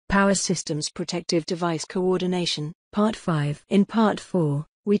Power Systems Protective Device Coordination, Part 5. In Part 4,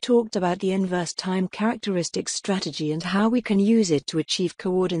 we talked about the inverse time characteristics strategy and how we can use it to achieve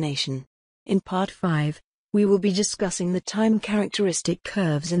coordination. In Part 5, we will be discussing the time characteristic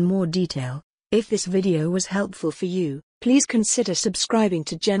curves in more detail. If this video was helpful for you, please consider subscribing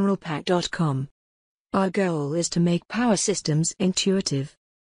to GeneralPAC.com. Our goal is to make power systems intuitive.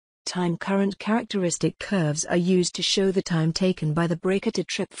 Time current characteristic curves are used to show the time taken by the breaker to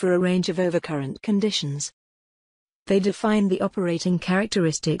trip for a range of overcurrent conditions. They define the operating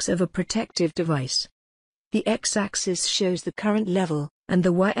characteristics of a protective device. The x-axis shows the current level, and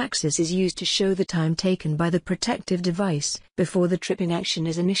the y-axis is used to show the time taken by the protective device before the tripping action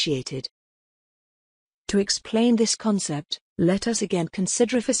is initiated. To explain this concept, let us again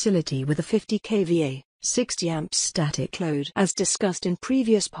consider a facility with a 50 kVA, 60 amps static load. As discussed in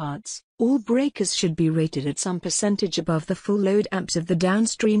previous parts, all breakers should be rated at some percentage above the full load amps of the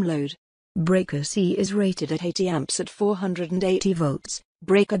downstream load. Breaker C is rated at 80 amps at 480 volts,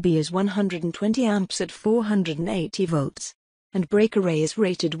 breaker B is 120 amps at 480 volts, and breaker A is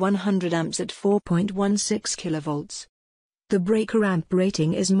rated 100 amps at 4.16 kV. The breaker amp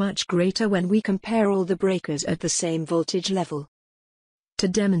rating is much greater when we compare all the breakers at the same voltage level. To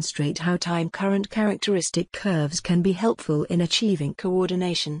demonstrate how time current characteristic curves can be helpful in achieving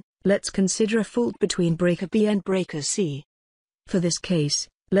coordination, let's consider a fault between breaker B and breaker C. For this case,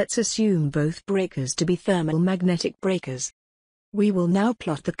 let's assume both breakers to be thermal magnetic breakers. We will now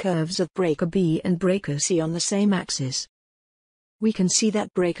plot the curves of breaker B and breaker C on the same axis. We can see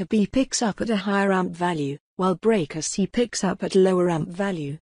that breaker B picks up at a higher amp value, while breaker C picks up at a lower amp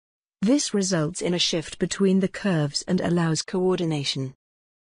value. This results in a shift between the curves and allows coordination.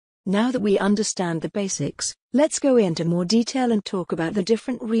 Now that we understand the basics, let's go into more detail and talk about the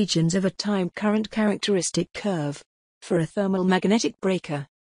different regions of a time current characteristic curve. For a thermal magnetic breaker,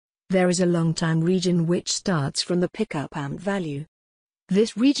 there is a long time region which starts from the pickup amp value.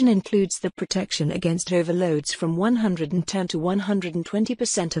 This region includes the protection against overloads from 110 to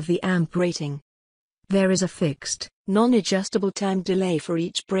 120% of the amp rating. There is a fixed, non-adjustable time delay for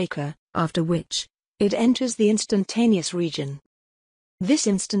each breaker, after which it enters the instantaneous region. This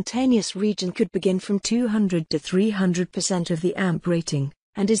instantaneous region could begin from 200 to 300% of the amp rating,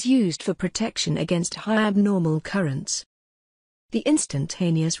 and is used for protection against high abnormal currents. The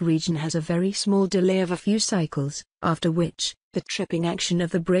instantaneous region has a very small delay of a few cycles, after which the tripping action of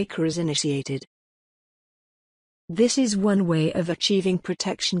the breaker is initiated. This is one way of achieving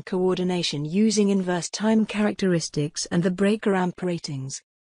protection coordination using inverse time characteristics and the breaker amp ratings.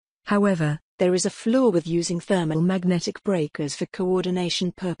 However, there is a flaw with using thermal magnetic breakers for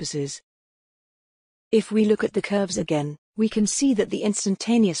coordination purposes. If we look at the curves again, we can see that the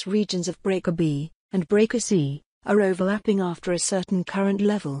instantaneous regions of breaker B and breaker C are overlapping after a certain current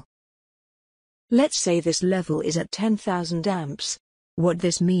level. Let's say this level is at 10,000 amps. What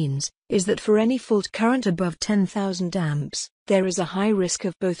this means is that for any fault current above 10,000 amps, there is a high risk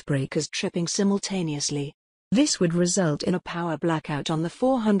of both breakers tripping simultaneously. This would result in a power blackout on the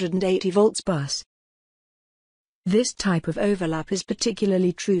 480 volts bus. This type of overlap is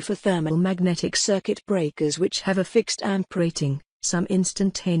particularly true for thermal magnetic circuit breakers which have a fixed amp rating, some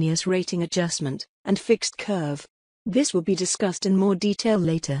instantaneous rating adjustment, and fixed curve. This will be discussed in more detail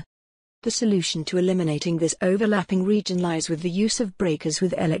later. The solution to eliminating this overlapping region lies with the use of breakers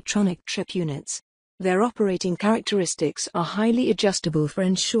with electronic trip units. Their operating characteristics are highly adjustable for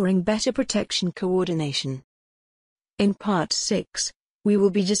ensuring better protection coordination. In Part 6, we will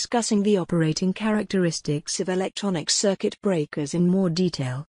be discussing the operating characteristics of electronic circuit breakers in more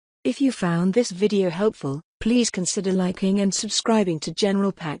detail. If you found this video helpful, please consider liking and subscribing to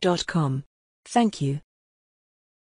GeneralPAC.com. Thank you.